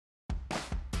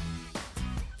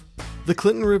The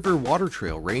Clinton River Water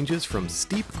Trail ranges from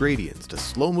steep gradients to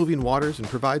slow-moving waters and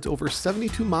provides over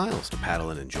 72 miles to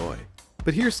paddle and enjoy.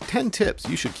 But here's 10 tips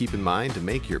you should keep in mind to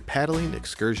make your paddling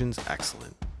excursions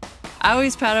excellent. I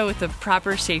always paddle with the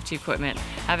proper safety equipment,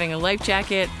 having a life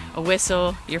jacket, a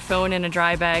whistle, your phone in a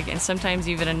dry bag, and sometimes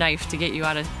even a knife to get you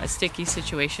out of a sticky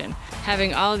situation.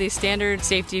 Having all of these standard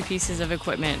safety pieces of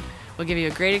equipment will give you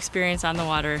a great experience on the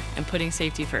water and putting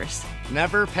safety first.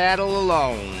 Never paddle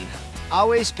alone.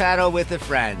 Always paddle with a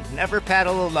friend. Never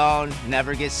paddle alone,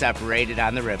 never get separated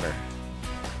on the river.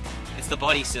 It's the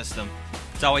buddy system.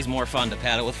 It's always more fun to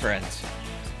paddle with friends.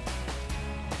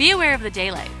 Be aware of the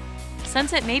daylight.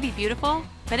 Sunset may be beautiful,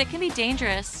 but it can be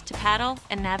dangerous to paddle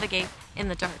and navigate in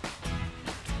the dark.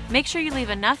 Make sure you leave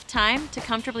enough time to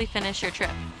comfortably finish your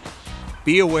trip.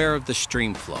 Be aware of the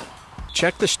stream flow.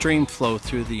 Check the stream flow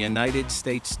through the United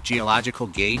States Geological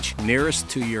Gauge nearest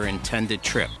to your intended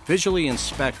trip. Visually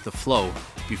inspect the flow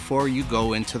before you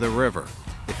go into the river.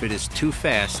 If it is too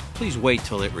fast, please wait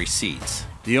till it recedes.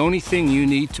 The only thing you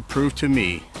need to prove to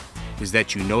me is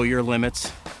that you know your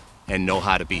limits and know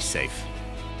how to be safe.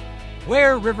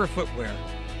 Wear river footwear.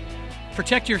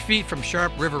 Protect your feet from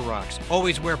sharp river rocks.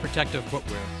 Always wear protective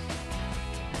footwear.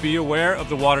 Be aware of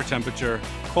the water temperature.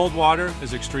 Cold water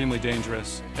is extremely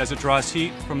dangerous as it draws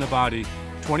heat from the body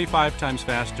 25 times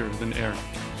faster than air.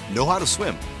 Know how to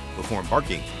swim before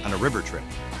embarking on a river trip.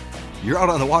 You're out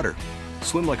on the water.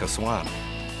 Swim like a swan.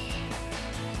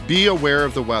 Be aware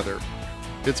of the weather.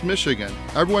 It's Michigan.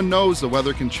 Everyone knows the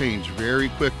weather can change very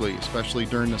quickly, especially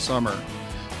during the summer.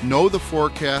 Know the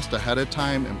forecast ahead of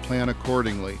time and plan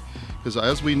accordingly, because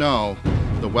as we know,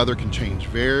 the weather can change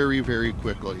very, very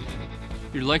quickly.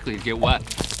 You're likely to get wet.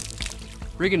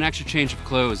 Bring an extra change of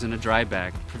clothes in a dry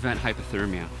bag to prevent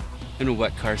hypothermia, and a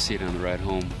wet car seat on the ride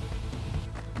home.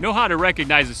 Know how to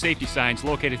recognize the safety signs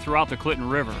located throughout the Clinton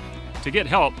River. To get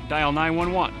help, dial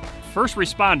 911. First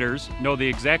responders know the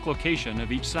exact location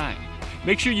of each sign.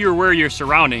 Make sure you're aware of your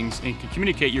surroundings and can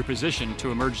communicate your position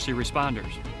to emergency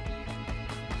responders.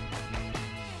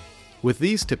 With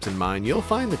these tips in mind, you'll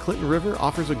find the Clinton River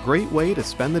offers a great way to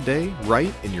spend the day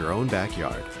right in your own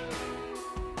backyard.